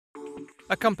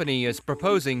A company is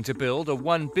proposing to build a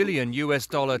 $1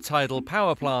 billion tidal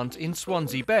power plant in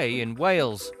Swansea Bay in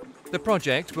Wales. The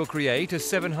project will create a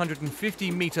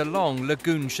 750-metre-long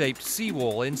lagoon-shaped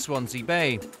seawall in Swansea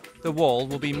Bay. The wall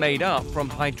will be made up from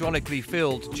hydraulically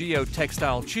filled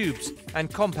geotextile tubes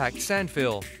and compact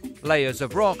sandfill. Layers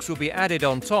of rocks will be added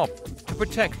on top to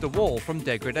protect the wall from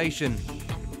degradation.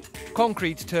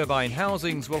 Concrete turbine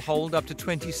housings will hold up to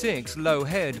 26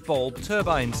 low-head bulb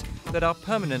turbines that are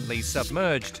permanently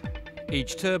submerged.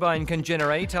 Each turbine can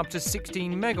generate up to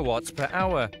 16 megawatts per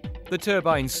hour. The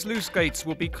turbine's sluice gates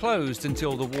will be closed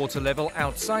until the water level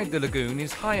outside the lagoon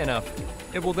is high enough.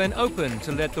 It will then open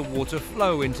to let the water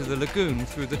flow into the lagoon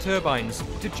through the turbines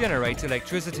to generate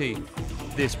electricity.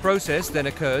 This process then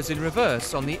occurs in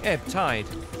reverse on the ebb tide.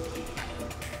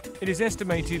 It is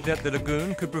estimated that the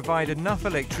lagoon could provide enough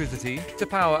electricity to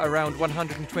power around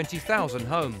 120,000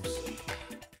 homes.